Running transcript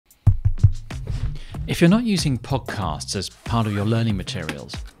If you're not using podcasts as part of your learning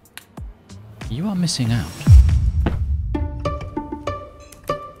materials, you are missing out.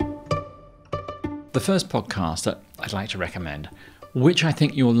 The first podcast that I'd like to recommend, which I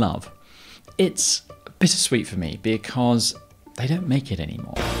think you'll love, it's bittersweet for me because they don't make it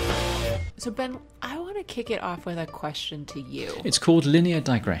anymore. So Ben, I want to kick it off with a question to you. It's called Linear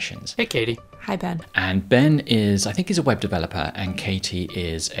Digressions. Hey, Katie. Hi, Ben. And Ben is, I think he's a web developer, and Katie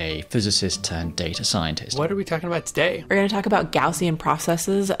is a physicist turned data scientist. What are we talking about today? We're going to talk about Gaussian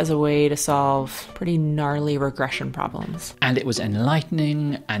processes as a way to solve pretty gnarly regression problems. And it was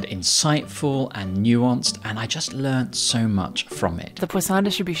enlightening and insightful and nuanced, and I just learned so much from it. The Poisson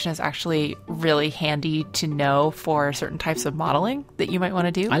distribution is actually really handy to know for certain types of modeling that you might want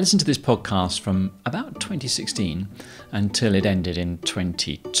to do. I listened to this podcast from about 2016 until it ended in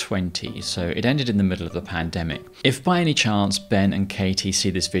 2020, so it ended in the middle of the pandemic. If by any chance Ben and Katie see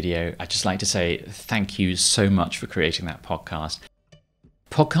this video, I'd just like to say thank you so much for creating that podcast.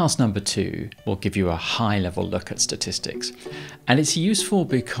 Podcast number 2 will give you a high-level look at statistics, and it's useful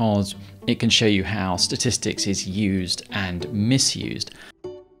because it can show you how statistics is used and misused.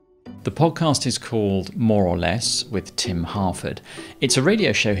 The podcast is called More or Less with Tim Harford. It's a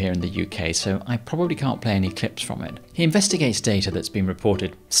radio show here in the UK, so I probably can't play any clips from it. He investigates data that's been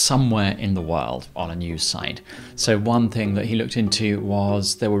reported somewhere in the world on a news site. So one thing that he looked into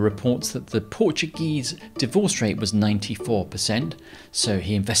was there were reports that the Portuguese divorce rate was 94%, so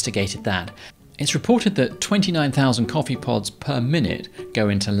he investigated that. It's reported that 29,000 coffee pods per minute go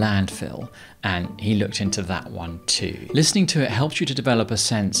into landfill, and he looked into that one too. Listening to it helps you to develop a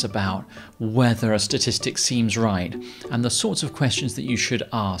sense about whether a statistic seems right and the sorts of questions that you should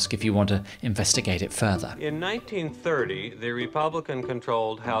ask if you want to investigate it further. In 1930, the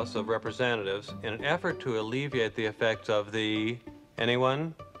Republican-controlled House of Representatives, in an effort to alleviate the effects of the...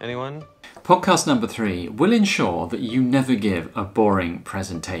 Anyone? Podcast number 3 will ensure that you never give a boring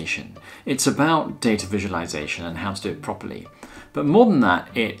presentation. It's about data visualization and how to do it properly. But more than that,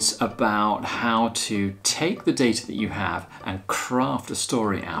 it's about how to take the data that you have and craft a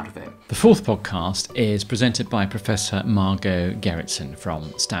story out of it. The fourth podcast is presented by Professor Margot Gerritsen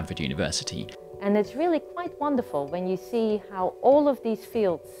from Stanford University. And it's really quite wonderful when you see how all of these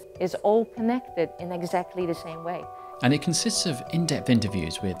fields is all connected in exactly the same way. And it consists of in-depth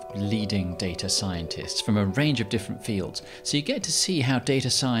interviews with leading data scientists from a range of different fields. So you get to see how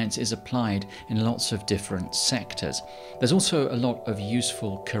data science is applied in lots of different sectors. There's also a lot of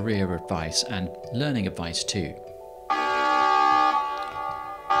useful career advice and learning advice too.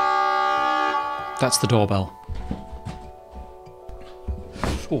 That's the doorbell.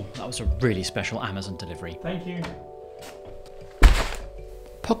 Oh, that was a really special Amazon delivery. Thank you.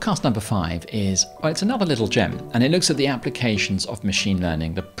 Podcast number 5 is, well, it's another little gem, and it looks at the applications of machine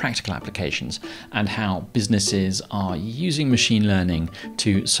learning, the practical applications, and how businesses are using machine learning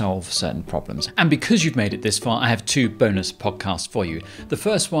to solve certain problems. And because you've made it this far, I have 2 bonus podcasts for you. The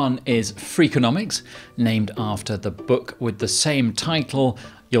first one is Freakonomics, named after the book with the same title.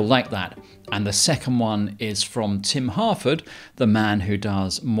 You'll like that. And the second one is from Tim Harford, the man who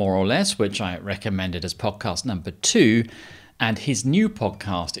does More or Less, which I recommended as podcast number 2. And his new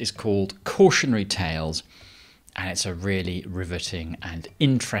podcast is called Cautionary Tales, and it's a really riveting and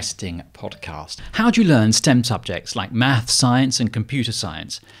interesting podcast. How do you learn STEM subjects like math, science, and computer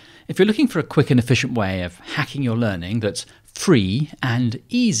science? If you're looking for a quick and efficient way of hacking your learning that's free and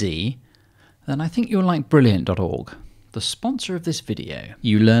easy, then I think you'll like Brilliant.org. The sponsor of this video.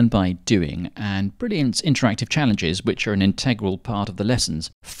 You learn by doing, and Brilliant's interactive challenges, which are an integral part of the lessons,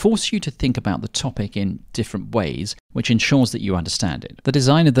 force you to think about the topic in different ways, which ensures that you understand it. The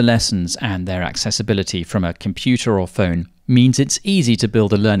design of the lessons and their accessibility from a computer or phone means it's easy to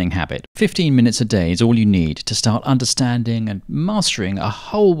build a learning habit. 15 minutes a day is all you need to start understanding and mastering a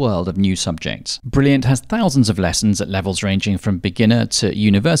whole world of new subjects. Brilliant has thousands of lessons at levels ranging from beginner to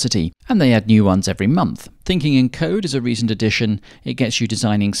university, and they add new ones every month. Thinking in Code is a recent addition. It gets you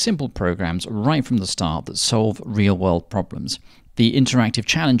designing simple programs right from the start that solve real-world problems. The interactive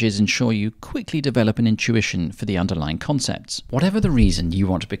challenges ensure you quickly develop an intuition for the underlying concepts. Whatever the reason you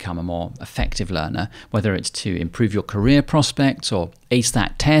want to become a more effective learner, whether it's to improve your career prospects or ace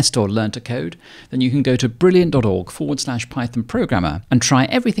that test or learn to code, then you can go to brilliant.org/Python programmer and try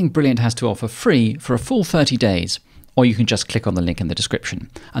everything Brilliant has to offer free for a full 30 days. Or you can just click on the link in the description,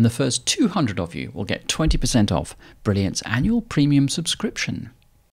 and the first 200 of you will get 20% off Brilliant's annual premium subscription.